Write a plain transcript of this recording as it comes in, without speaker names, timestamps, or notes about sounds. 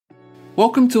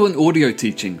Welcome to an audio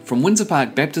teaching from Windsor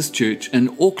Park Baptist Church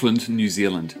in Auckland, New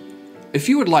Zealand. If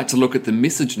you would like to look at the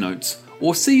message notes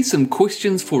or see some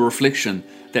questions for reflection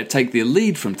that take their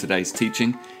lead from today's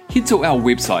teaching, head to our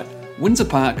website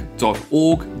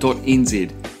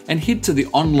windsorpark.org.nz and head to the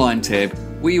online tab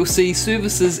where you'll see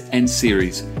services and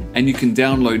series, and you can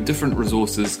download different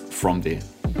resources from there.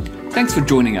 Thanks for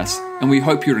joining us, and we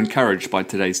hope you're encouraged by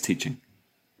today's teaching.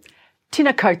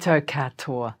 Tēnā koutou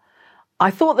katoa. I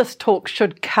thought this talk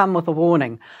should come with a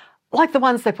warning, like the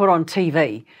ones they put on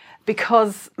TV,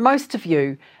 because most of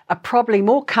you are probably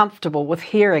more comfortable with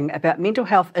hearing about mental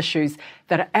health issues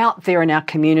that are out there in our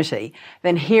community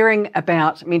than hearing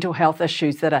about mental health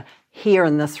issues that are here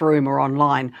in this room or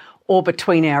online or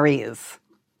between our ears.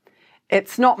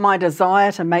 It's not my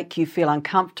desire to make you feel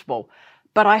uncomfortable,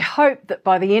 but I hope that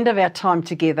by the end of our time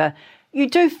together, you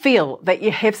do feel that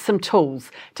you have some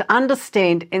tools to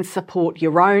understand and support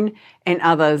your own and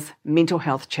others' mental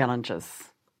health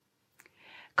challenges.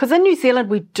 Because in New Zealand,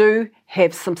 we do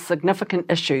have some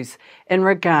significant issues in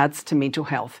regards to mental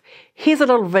health. Here's a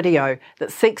little video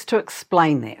that seeks to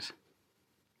explain that.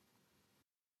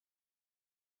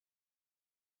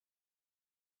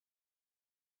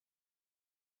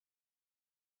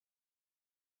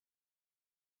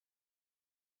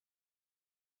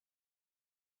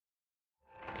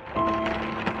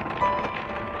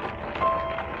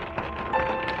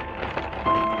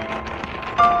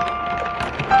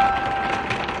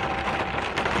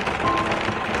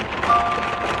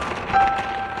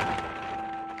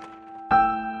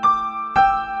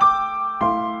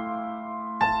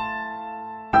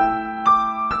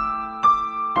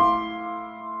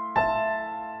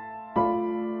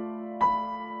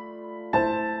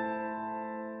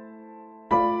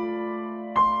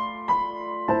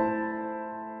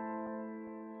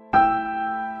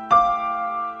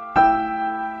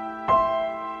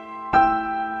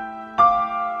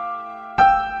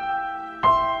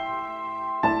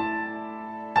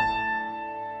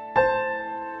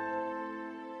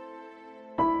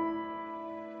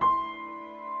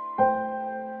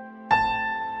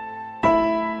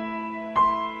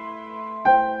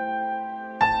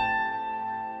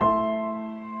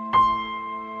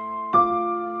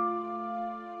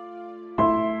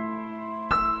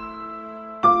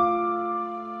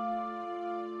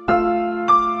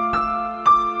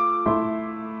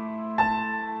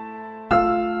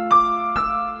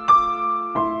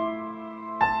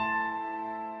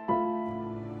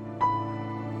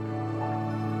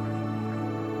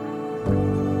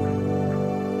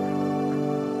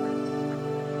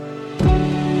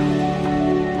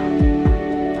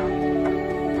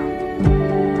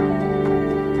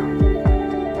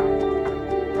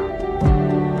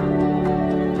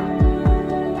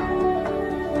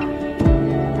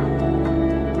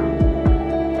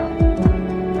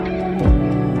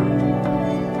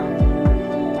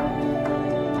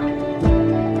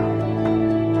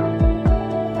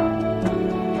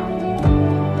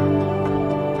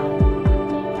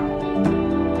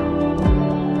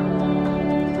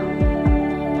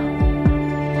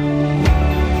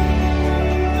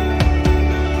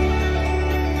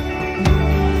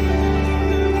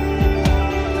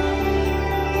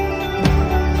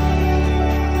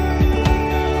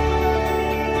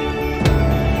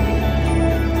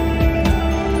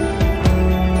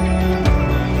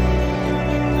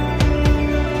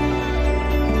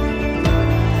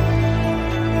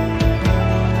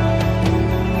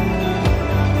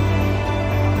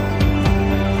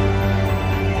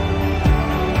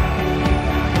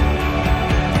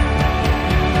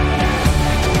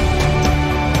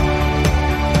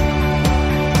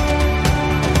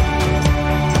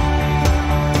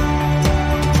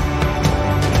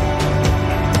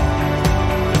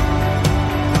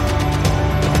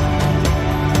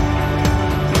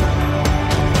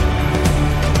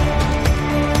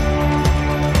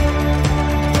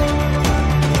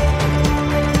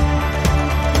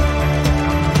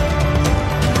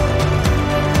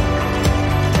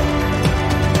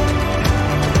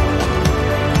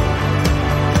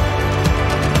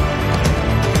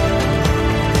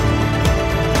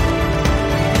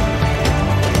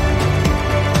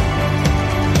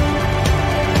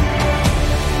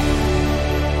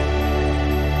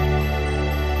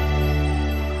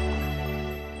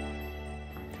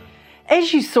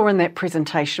 As you saw in that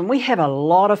presentation, we have a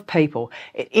lot of people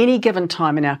at any given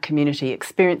time in our community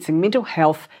experiencing mental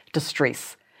health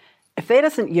distress. If that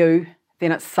isn't you,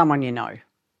 then it's someone you know.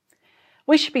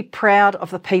 We should be proud of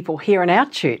the people here in our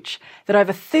church that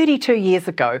over 32 years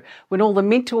ago, when all the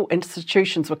mental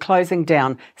institutions were closing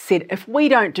down, said, if we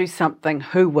don't do something,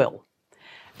 who will?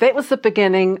 That was the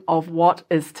beginning of what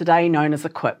is today known as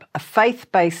Equip, a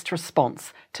faith-based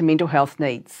response to mental health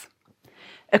needs.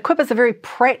 Equip is a very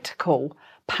practical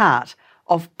part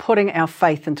of putting our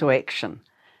faith into action.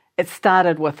 It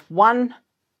started with one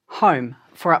home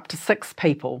for up to 6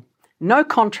 people, no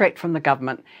contract from the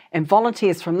government, and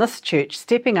volunteers from this church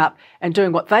stepping up and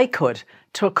doing what they could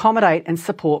to accommodate and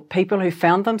support people who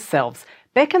found themselves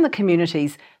back in the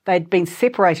communities they'd been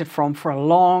separated from for a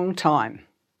long time.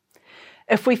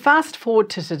 If we fast forward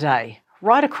to today,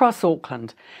 right across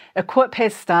Auckland, Equip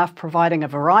has staff providing a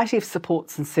variety of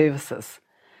supports and services.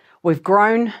 We've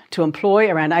grown to employ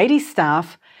around 80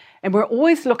 staff, and we're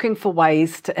always looking for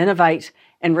ways to innovate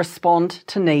and respond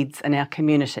to needs in our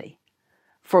community.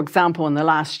 For example, in the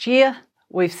last year,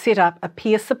 we've set up a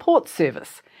peer support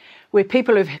service where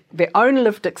people who've their own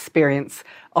lived experience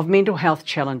of mental health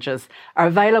challenges are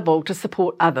available to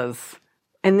support others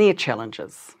in their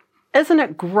challenges. Isn't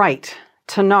it great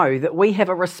to know that we have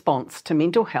a response to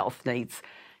mental health needs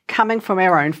coming from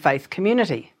our own faith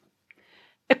community?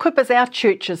 Equip is our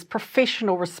church's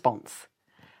professional response.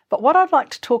 But what I'd like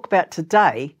to talk about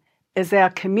today is our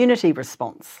community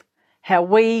response, how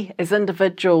we as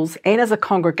individuals and as a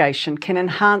congregation can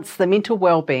enhance the mental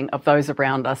well-being of those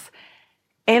around us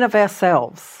and of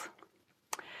ourselves.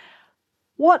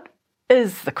 What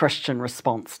is the Christian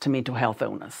response to mental health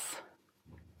illness?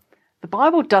 The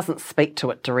Bible doesn't speak to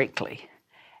it directly,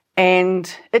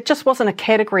 and it just wasn't a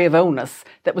category of illness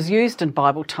that was used in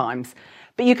Bible times,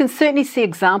 but you can certainly see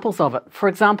examples of it. For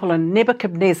example, in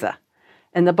Nebuchadnezzar,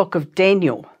 in the book of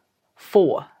Daniel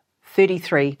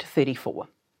 4:33 to 34.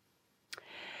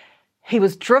 He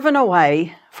was driven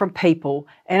away from people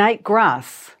and ate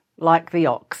grass like the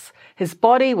ox. His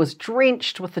body was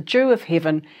drenched with the dew of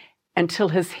heaven until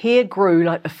his hair grew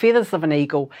like the feathers of an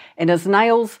eagle and his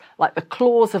nails like the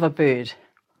claws of a bird.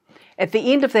 At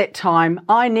the end of that time,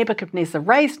 I, Nebuchadnezzar,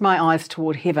 raised my eyes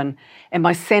toward heaven and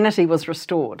my sanity was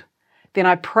restored. Then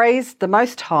I praised the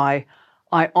Most High.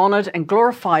 I honoured and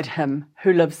glorified him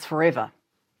who lives forever.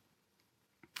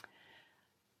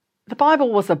 The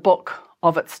Bible was a book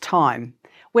of its time.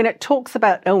 When it talks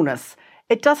about illness,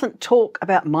 it doesn't talk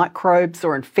about microbes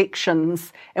or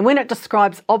infections, and when it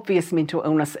describes obvious mental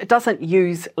illness, it doesn't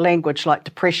use language like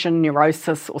depression,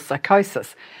 neurosis, or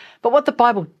psychosis. But what the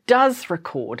Bible does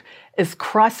record is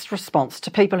Christ's response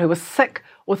to people who were sick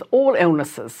with all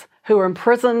illnesses, who were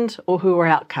imprisoned or who were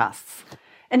outcasts.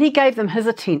 And he gave them his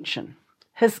attention,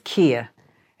 his care,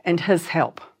 and his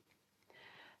help.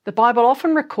 The Bible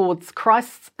often records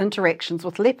Christ's interactions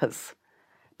with lepers,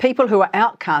 people who are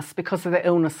outcasts because of their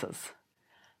illnesses.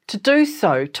 To do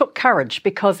so took courage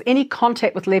because any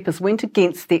contact with lepers went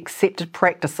against the accepted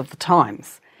practice of the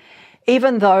times.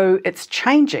 Even though it's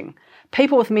changing,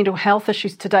 people with mental health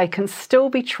issues today can still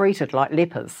be treated like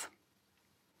lepers.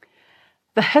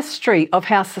 The history of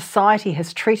how society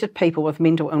has treated people with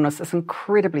mental illness is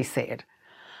incredibly sad.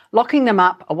 Locking them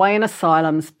up away in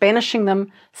asylums, banishing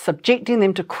them, subjecting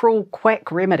them to cruel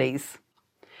quack remedies.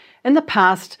 In the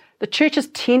past, the churches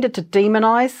tended to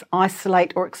demonise,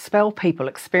 isolate or expel people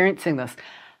experiencing this,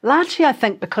 largely I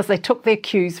think because they took their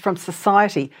cues from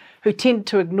society who tended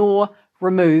to ignore,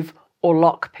 remove or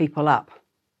lock people up.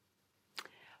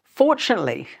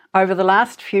 Fortunately, over the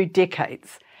last few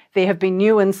decades, there have been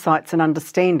new insights and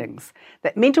understandings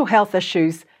that mental health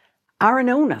issues are an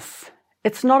illness.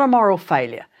 It's not a moral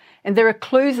failure, and there are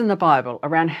clues in the Bible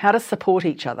around how to support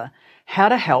each other, how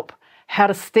to help, how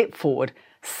to step forward,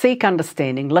 seek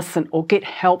understanding, listen, or get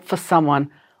help for someone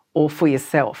or for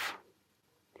yourself.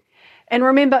 And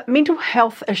remember, mental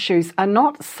health issues are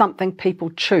not something people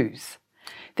choose.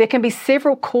 There can be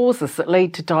several causes that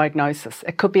lead to diagnosis.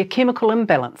 It could be a chemical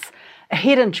imbalance, a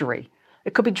head injury,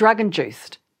 it could be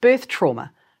drug-induced, birth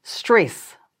trauma,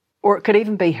 stress, or it could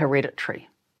even be hereditary.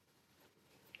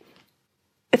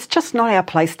 It's just not our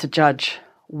place to judge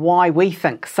why we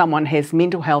think someone has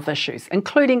mental health issues,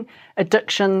 including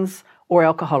addictions or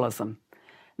alcoholism.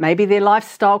 Maybe their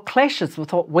lifestyle clashes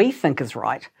with what we think is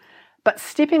right, but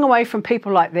stepping away from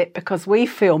people like that because we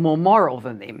feel more moral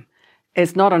than them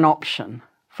is not an option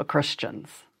for Christians.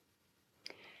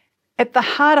 At the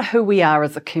heart of who we are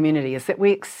as a community is that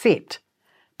we accept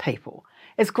people.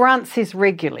 As Grant says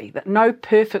regularly, that no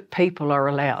perfect people are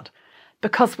allowed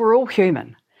because we're all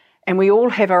human and we all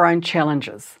have our own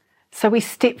challenges. So we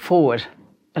step forward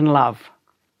in love.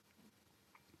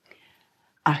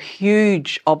 A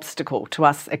huge obstacle to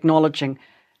us acknowledging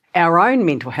our own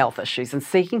mental health issues and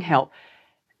seeking help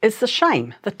is the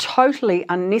shame, the totally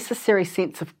unnecessary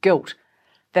sense of guilt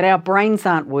that our brains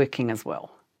aren't working as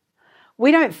well.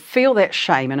 We don't feel that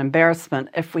shame and embarrassment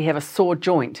if we have a sore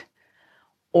joint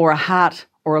or a heart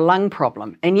or a lung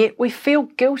problem, and yet we feel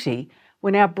guilty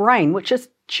when our brain, which is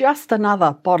just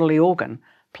another bodily organ,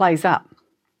 plays up.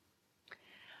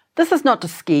 This is not to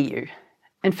scare you.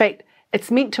 In fact, it's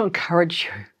meant to encourage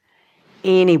you.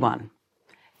 Anyone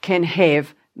can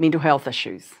have mental health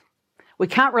issues. We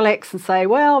can't relax and say,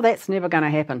 well, that's never going to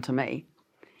happen to me.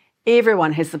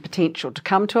 Everyone has the potential to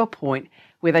come to a point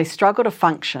where they struggle to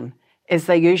function as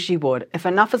they usually would if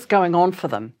enough is going on for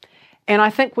them. And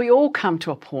I think we all come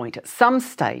to a point at some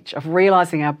stage of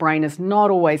realising our brain is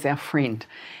not always our friend.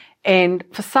 And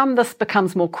for some, this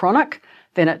becomes more chronic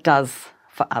than it does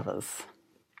for others.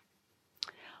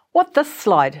 What this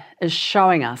slide is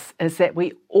showing us is that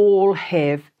we all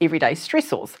have everyday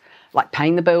stressors, like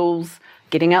paying the bills,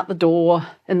 getting out the door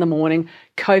in the morning,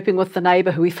 coping with the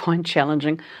neighbour who we find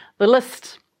challenging. The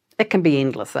list, it can be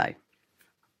endless, eh?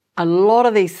 A lot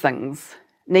of these things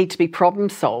need to be problem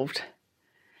solved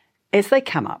as they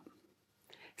come up,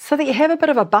 so that you have a bit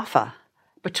of a buffer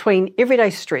between everyday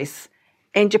stress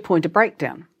and your point of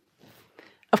breakdown.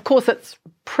 Of course, it's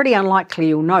pretty unlikely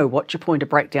you'll know what your point of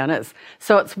breakdown is,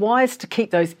 so it's wise to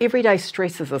keep those everyday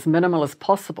stresses as minimal as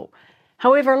possible.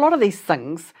 However, a lot of these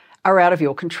things are out of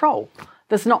your control.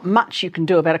 There's not much you can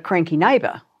do about a cranky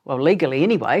neighbour, well, legally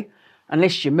anyway,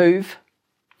 unless you move.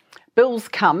 Bills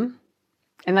come,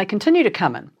 and they continue to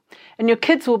come in. And your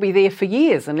kids will be there for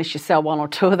years unless you sell one or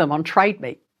two of them on Trade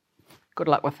Me. Good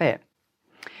luck with that.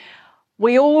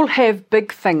 We all have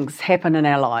big things happen in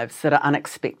our lives that are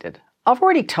unexpected. I've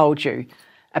already told you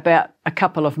about a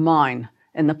couple of mine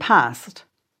in the past.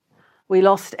 We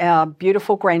lost our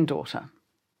beautiful granddaughter.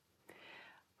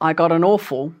 I got an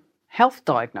awful health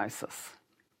diagnosis.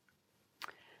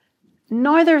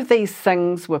 Neither of these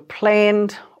things were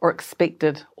planned or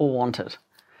expected or wanted.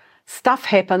 Stuff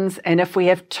happens, and if we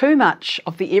have too much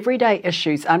of the everyday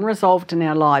issues unresolved in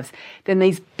our lives, then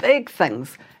these big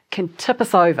things can tip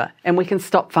us over and we can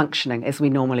stop functioning as we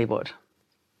normally would.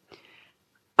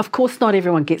 Of course, not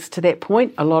everyone gets to that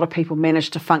point. A lot of people manage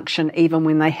to function even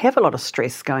when they have a lot of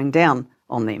stress going down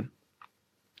on them.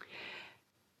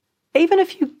 Even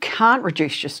if you can't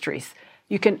reduce your stress,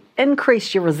 you can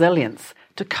increase your resilience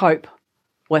to cope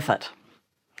with it.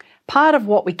 Part of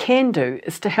what we can do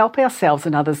is to help ourselves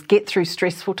and others get through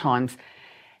stressful times,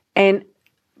 and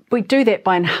we do that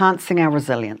by enhancing our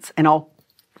resilience, and I'll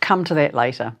come to that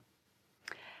later.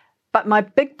 But my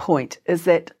big point is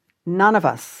that none of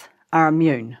us are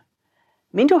immune.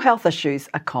 Mental health issues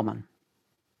are common.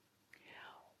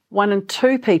 1 in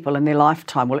 2 people in their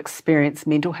lifetime will experience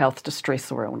mental health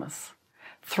distress or illness.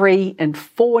 3 in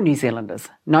 4 New Zealanders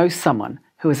know someone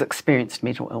who has experienced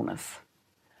mental illness.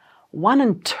 1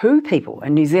 in 2 people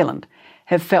in New Zealand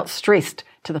have felt stressed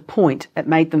to the point it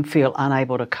made them feel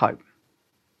unable to cope.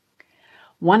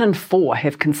 1 in 4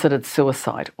 have considered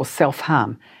suicide or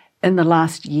self-harm in the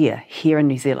last year here in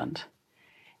New Zealand.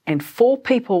 And 4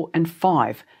 people in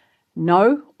 5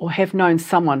 know or have known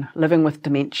someone living with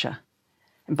dementia.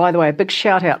 And by the way, a big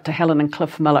shout out to Helen and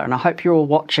Cliff Miller, and I hope you're all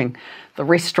watching The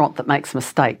Restaurant That Makes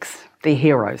Mistakes. They're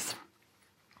heroes.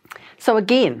 So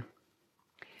again,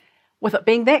 with it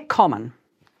being that common,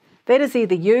 that is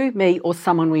either you, me, or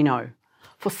someone we know.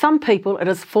 For some people, it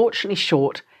is fortunately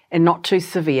short and not too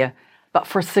severe, but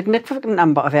for a significant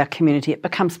number of our community, it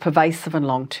becomes pervasive and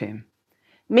long-term.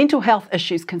 Mental health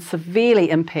issues can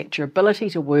severely impact your ability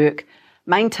to work,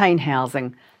 maintain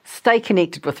housing, stay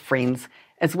connected with friends,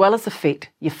 as well as affect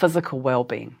your physical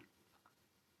well-being.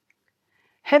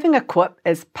 Having a QIP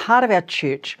as part of our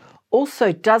church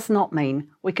also does not mean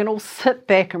we can all sit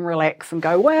back and relax and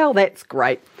go, well, that's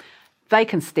great. They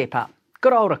can step up.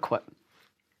 Good old Equip.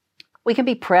 We can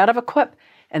be proud of Equip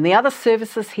and the other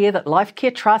services here that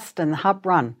Lifecare Trust and the Hub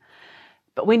run.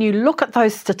 But when you look at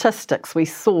those statistics we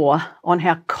saw on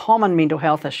how common mental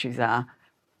health issues are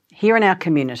here in our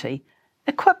community,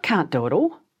 Equip can't do it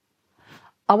all.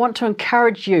 I want to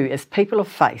encourage you as people of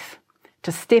faith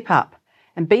to step up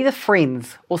and be the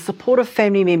friends or supportive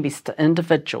family members to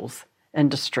individuals in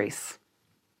distress.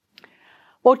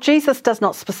 While Jesus does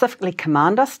not specifically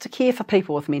command us to care for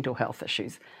people with mental health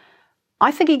issues,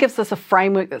 I think he gives us a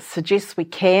framework that suggests we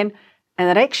can, and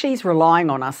that actually he's relying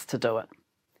on us to do it.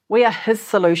 We are his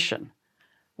solution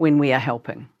when we are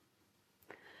helping.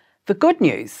 The good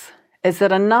news is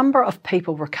that a number of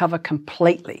people recover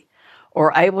completely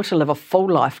or are able to live a full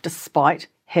life despite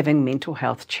having mental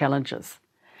health challenges.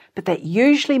 But that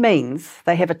usually means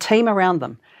they have a team around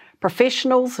them.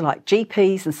 Professionals like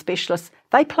GPs and specialists,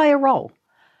 they play a role.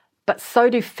 But so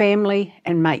do family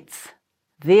and mates,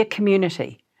 their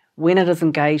community, when it is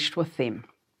engaged with them.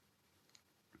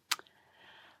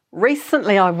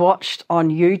 Recently, I watched on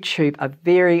YouTube a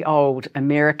very old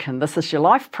American This Is Your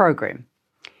Life program.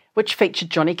 which featured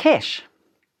Johnny Cash.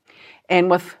 And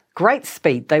with great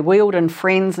speed, they wheeled in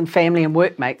friends and family and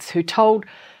workmates who told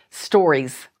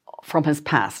stories from his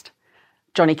past.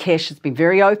 Johnny Cash has been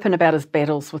very open about his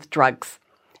battles with drugs,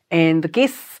 and the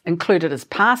guests included his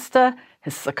pastor,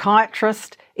 his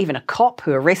psychiatrist, even a cop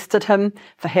who arrested him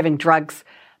for having drugs,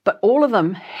 but all of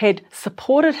them had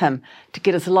supported him to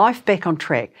get his life back on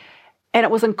track, and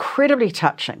it was incredibly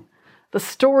touching. The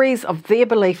stories of their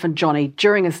belief in Johnny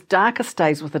during his darkest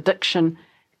days with addiction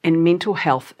and mental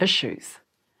health issues.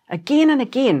 Again and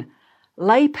again,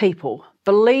 lay people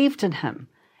believed in him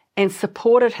and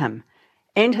supported him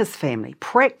and his family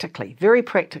practically, very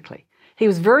practically. He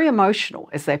was very emotional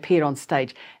as they appeared on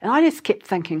stage, and I just kept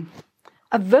thinking,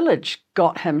 a village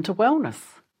got him to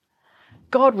wellness.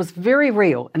 God was very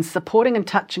real in supporting and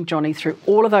touching Johnny through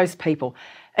all of those people,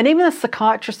 and even the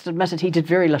psychiatrist admitted he did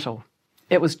very little.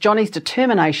 It was Johnny's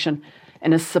determination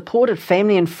and his supported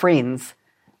family and friends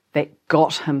that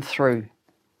got him through.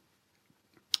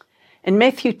 In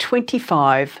Matthew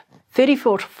 25,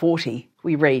 34 to 40,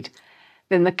 we read,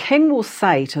 "Then the king will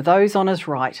say to those on his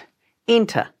right,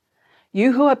 'Enter,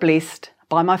 you who are blessed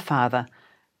by my Father.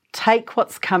 Take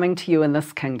what's coming to you in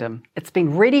this kingdom. It's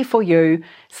been ready for you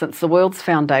since the world's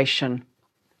foundation,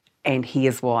 and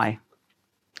here's why.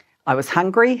 I was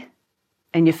hungry,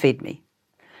 and you fed me.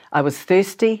 I was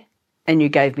thirsty, and you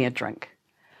gave me a drink.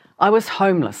 I was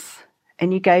homeless,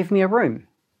 and you gave me a room.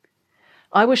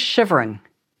 I was shivering,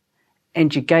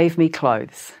 and you gave me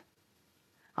clothes.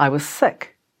 I was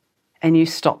sick, and you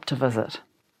stopped to visit.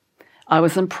 I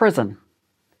was in prison,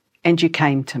 and you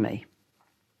came to me.'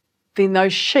 Then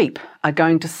those sheep are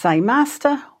going to say,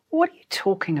 'Master, what are you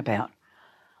talking about?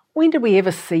 When did we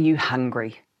ever see you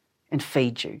hungry and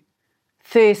feed you,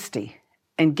 thirsty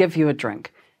and give you a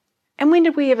drink? And when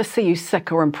did we ever see you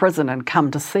sick or in prison and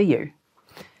come to see you?'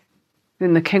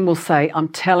 Then the king will say, 'I'm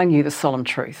telling you the solemn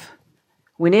truth.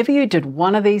 Whenever you did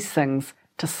one of these things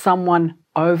to someone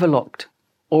overlooked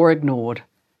or ignored,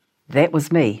 that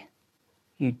was me.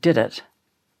 You did it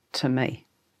to me.'"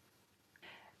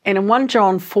 And in 1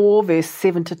 John 4, verse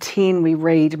 7 to 10, we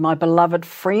read, "My beloved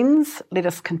friends, let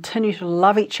us continue to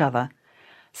love each other,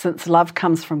 since love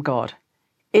comes from God.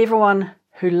 Everyone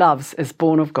who loves is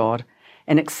born of God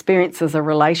and experiences a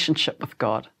relationship with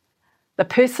God. The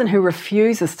person who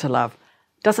refuses to love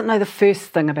doesn't know the first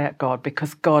thing about God,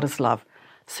 because God is love.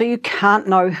 So you can't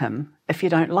know him if you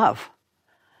don't love.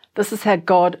 This is how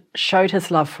God showed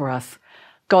his love for us.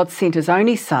 God sent his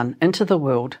only Son into the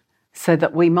world so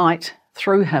that we might,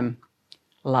 through him,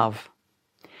 love."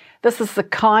 This is the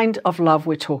kind of love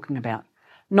we're talking about.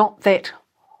 Not that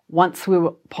once we were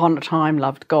upon a time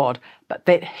loved God, but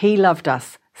that he loved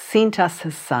us, sent us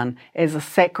his Son as a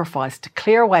sacrifice to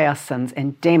clear away our sins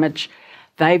and damage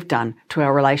they've done to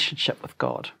our relationship with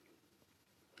God.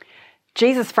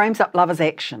 Jesus frames up love as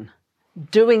action,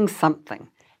 doing something.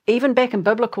 Even back in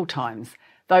biblical times,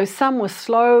 though some were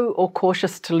slow or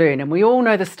cautious to learn, and we all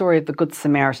know the story of the Good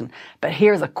Samaritan, but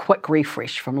here is a quick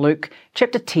refresh from Luke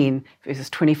chapter 10, verses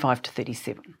 25 to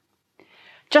 37.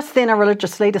 Just then a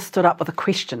religious leader stood up with a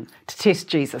question to test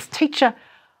Jesus. "Teacher,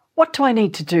 what do I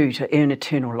need to do to earn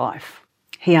eternal life?"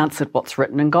 He answered, "What's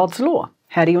written in God's law?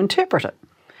 How do you interpret it?"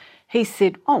 He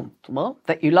said, "Oh, well,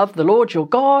 that you love the Lord your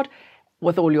God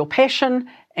with all your passion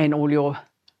and all your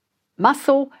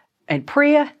muscle and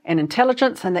prayer and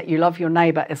intelligence, and that you love your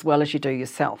neighbour as well as you do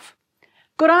yourself."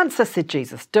 "Good answer," said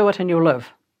Jesus. "Do it and you'll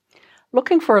live."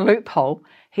 Looking for a loophole,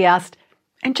 he asked,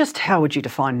 "And just how would you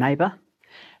define neighbour?"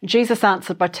 Jesus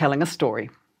answered by telling a story.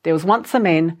 There was once a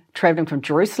man travelling from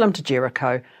Jerusalem to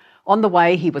Jericho. On the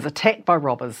way, he was attacked by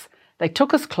robbers. They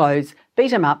took his clothes,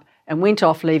 beat him up, and went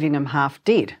off, leaving him half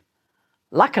dead.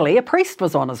 Luckily, a priest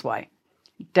was on his way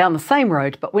down the same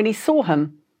road, but when he saw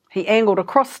him, he angled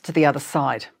across to the other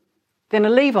side. Then a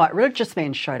Levite religious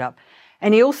man showed up,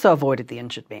 and he also avoided the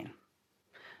injured man.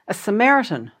 A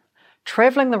Samaritan,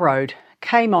 travelling the road,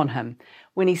 came on him.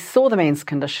 When he saw the man's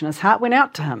condition, his heart went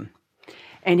out to him,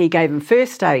 and he gave him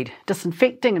first aid,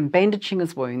 disinfecting and bandaging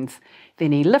his wounds.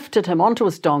 Then he lifted him onto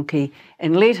his donkey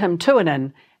and led him to an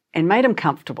inn and made him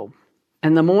comfortable.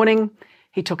 In the morning,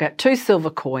 he took out 2 silver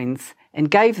coins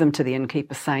and gave them to the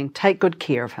innkeeper, saying, "Take good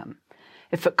care of him.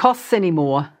 If it costs any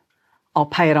more, I'll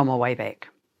pay it on my way back."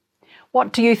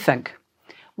 What do you think?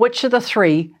 Which of the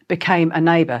 3 became a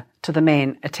neighbour to the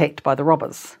man attacked by the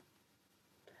robbers?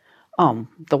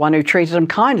 The one who treated him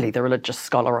kindly, the religious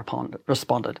scholar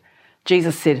responded.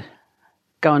 Jesus said,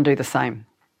 "Go and do the same."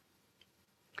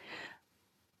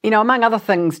 Among other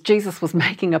things, Jesus was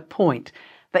making a point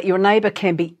that your neighbour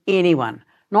can be anyone,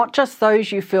 not just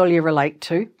those you feel you relate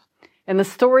to. In the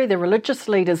story, the religious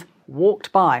leaders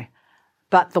walked by,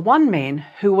 But the one man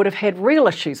who would have had real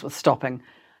issues with stopping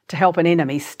to help an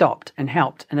enemy stopped and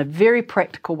helped in a very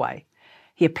practical way.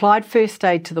 He applied first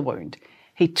aid to the wound.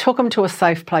 He took him to a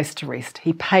safe place to rest.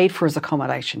 He paid for his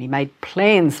accommodation. He made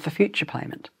plans for future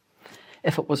payment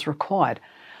if it was required.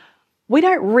 We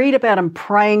don't read about him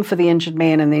praying for the injured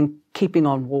man and then keeping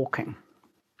on walking.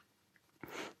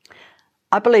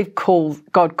 I believe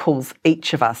God calls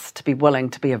each of us to be willing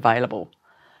to be available,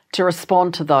 to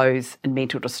respond to those in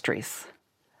mental distress.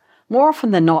 More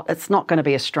often than not, it's not going to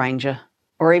be a stranger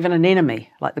or even an enemy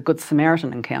like the Good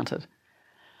Samaritan encountered.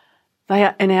 They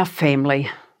are in our family,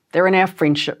 they're in our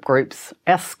friendship groups,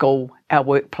 our school, our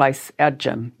workplace, our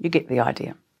gym. You get the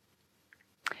idea.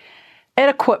 At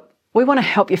Equip, we want to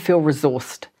help you feel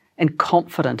resourced and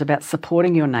confident about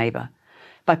supporting your neighbour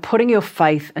by putting your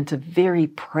faith into very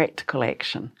practical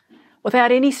action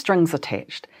without any strings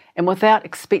attached and without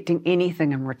expecting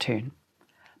anything in return,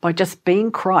 by just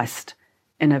being Christ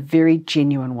in a very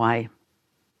genuine way.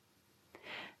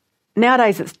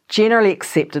 Nowadays, it's generally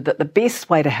accepted that the best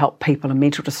way to help people in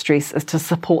mental distress is to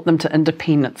support them to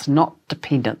independence, not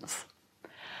dependence.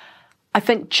 I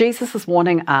think Jesus is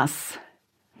wanting us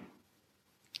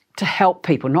to help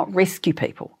people, not rescue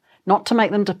people, not to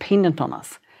make them dependent on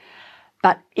us.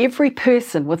 But every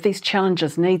person with these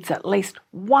challenges needs at least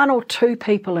one or two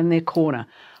people in their corner,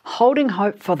 holding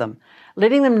hope for them,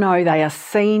 letting them know they are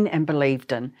seen and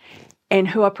believed in, and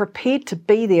who are prepared to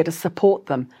be there to support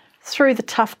them through the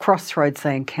tough crossroads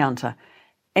they encounter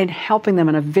and helping them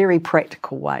in a very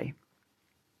practical way.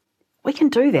 We can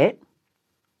do that.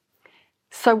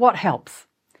 So what helps?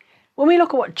 When we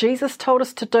look at what Jesus told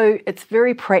us to do, it's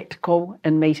very practical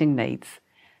in meeting needs.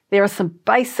 There are some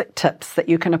basic tips that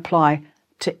you can apply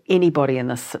to anybody in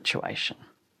this situation.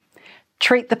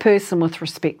 Treat the person with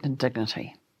respect and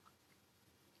dignity.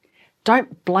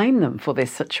 Don't blame them for their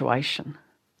situation.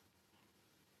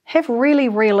 Have really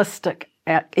realistic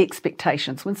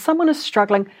expectations. When someone is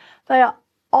struggling, they are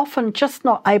often just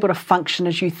not able to function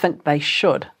as you think they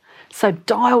should. So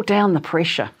dial down the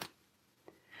pressure.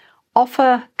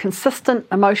 Offer consistent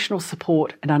emotional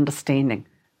support and understanding.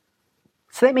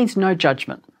 So that means no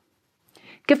judgment.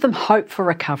 Give them hope for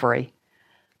recovery.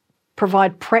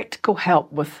 Provide practical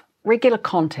help with regular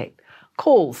contact,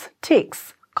 calls,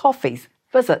 texts, coffees,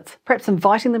 visits, perhaps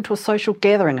inviting them to a social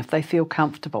gathering if they feel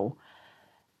comfortable.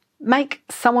 Make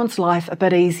someone's life a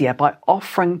bit easier by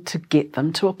offering to get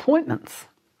them to appointments.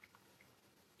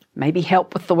 Maybe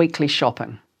help with the weekly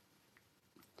shopping.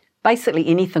 Basically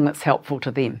anything that's helpful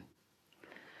to them.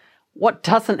 What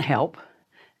doesn't help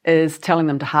is telling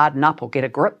them to harden up or get a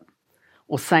grip,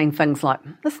 or saying things like,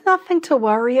 "There's nothing to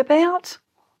worry about."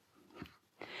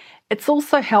 It's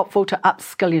also helpful to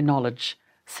upskill your knowledge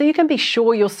so you can be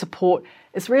sure your support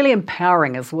is really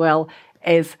empowering, as well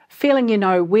as feeling you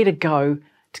know where to go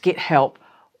to get help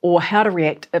or how to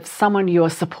react if someone you are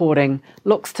supporting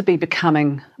looks to be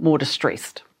becoming more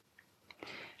distressed.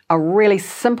 A really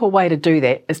simple way to do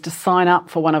that is to sign up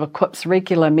for one of Equip's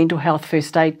regular mental health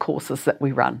first aid courses that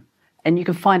we run, and you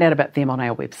can find out about them on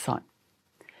our website.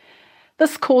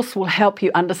 This course will help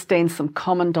you understand some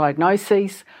common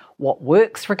diagnoses, what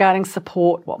works regarding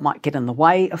support, what might get in the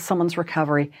way of someone's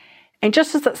recovery, and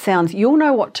just as it sounds, you'll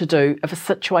know what to do if a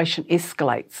situation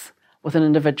escalates with an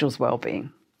individual's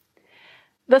well-being.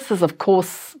 This is, of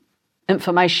course,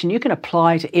 information you can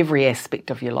apply to every aspect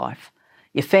of your life.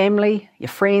 Your family, your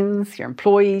friends, your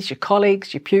employees, your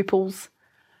colleagues, your pupils,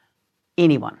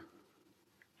 anyone.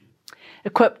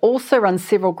 Equip also runs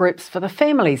several groups for the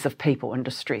families of people in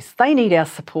distress. They need our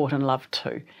support and love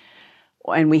too.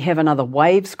 And we have another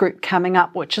Waves group coming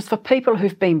up, which is for people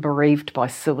who've been bereaved by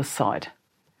suicide.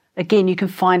 Again, you can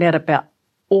find out about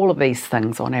all of these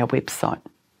things on our website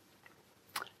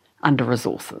under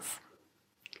resources.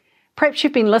 Perhaps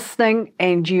you've been listening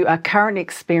and you are currently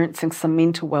experiencing some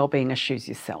mental wellbeing issues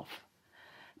yourself.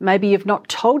 Maybe you've not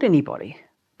told anybody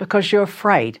because you're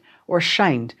afraid or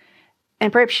ashamed,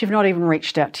 and perhaps you've not even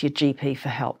reached out to your GP for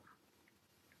help.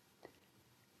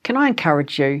 Can I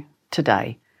encourage you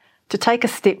today to take a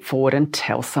step forward and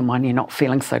tell someone you're not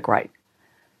feeling so great,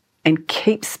 and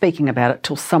keep speaking about it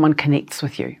till someone connects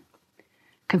with you?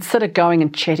 Consider going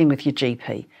and chatting with your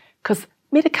GP, because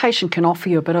medication can offer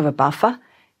you a bit of a buffer,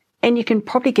 and you can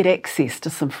probably get access to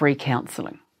some free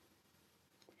counselling.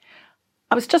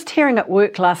 I was just hearing at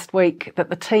work last week that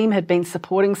the team had been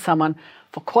supporting someone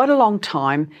for quite a long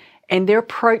time, and their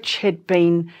approach had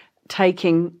been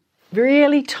taking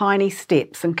really tiny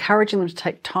steps, encouraging them to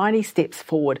take tiny steps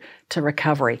forward to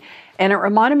recovery. And it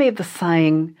reminded me of the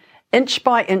saying, "Inch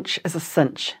by inch is a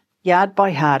cinch, yard by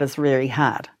yard is really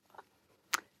hard."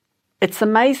 It's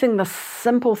amazing the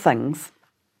simple things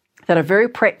that are very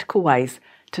practical ways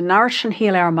to nourish and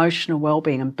heal our emotional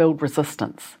well-being and build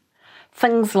resistance.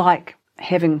 Things like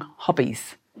having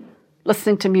hobbies,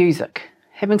 listening to music,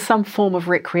 having some form of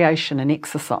recreation and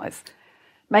exercise,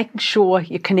 making sure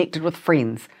you're connected with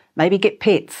friends, maybe get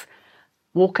pets,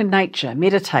 walk in nature,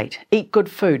 meditate, eat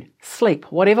good food, sleep,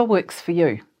 whatever works for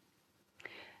you.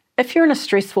 If you're in a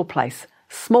stressful place,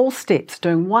 small steps,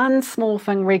 doing one small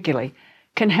thing regularly,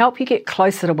 can help you get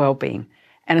closer to well-being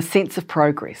and a sense of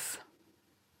progress.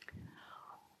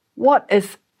 What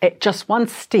is just one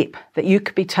step that you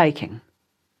could be taking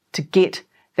to get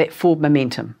that forward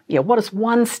momentum? What is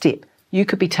one step you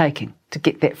could be taking to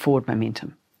get that forward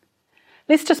momentum?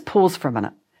 Let's just pause for a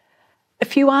minute.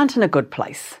 If you aren't in a good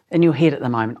place in your head at the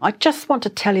moment, I just want to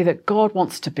tell you that God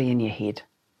wants to be in your head.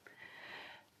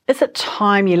 Is it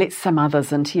time you let some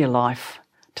others into your life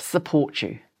to support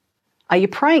you? Are you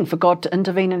praying for God to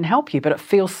intervene and help you, but it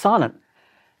feels silent?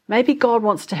 Maybe God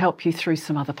wants to help you through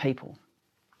some other people.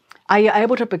 Are you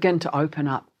able to begin to open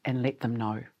up and let them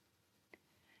know?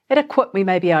 At Equip, we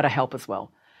may be able to help as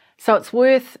well. So it's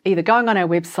worth either going on our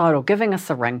website or giving us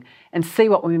a ring and see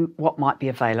what might be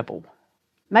available.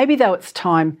 Maybe though it's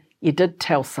time you did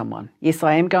tell someone. Yes,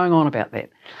 I am going on about that.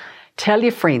 Tell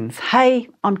your friends, hey,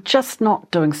 I'm just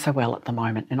not doing so well at the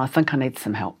moment and I think I need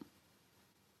some help.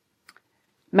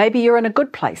 Maybe you're in a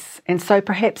good place and so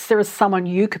perhaps there is someone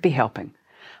you could be helping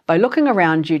by looking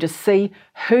around you to see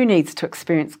who needs to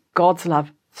experience God's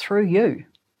love through you.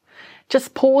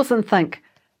 Just pause and think,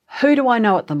 who do I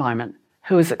know at the moment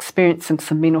who is experiencing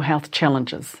some mental health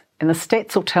challenges? And the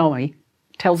stats will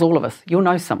tells all of us, you'll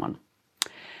know someone.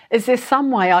 Is there some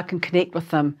way I can connect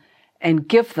with them and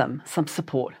give them some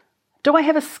support? Do I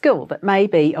have a skill that may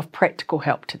be of practical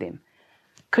help to them?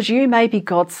 Because you may be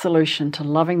God's solution to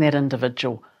loving that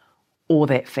individual or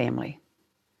that family.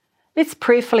 Let's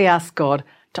prayerfully ask God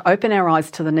to open our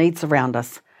eyes to the needs around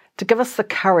us, to give us the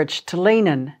courage to lean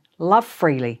in, love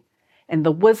freely, and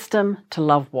the wisdom to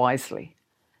love wisely.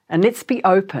 And let's be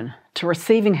open to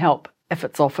receiving help if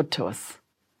it's offered to us.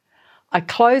 I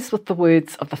close with the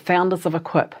words of the founders of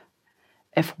Equip.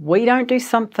 If we don't do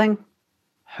something,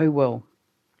 who will?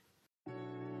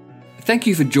 Thank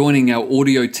you for joining our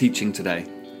audio teaching today.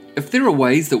 If there are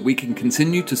ways that we can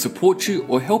continue to support you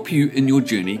or help you in your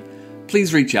journey,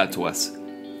 please reach out to us.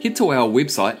 Head to our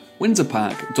website,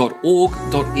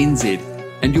 windsorpark.org.nz,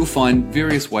 and you'll find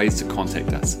various ways to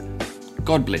contact us.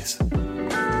 God bless.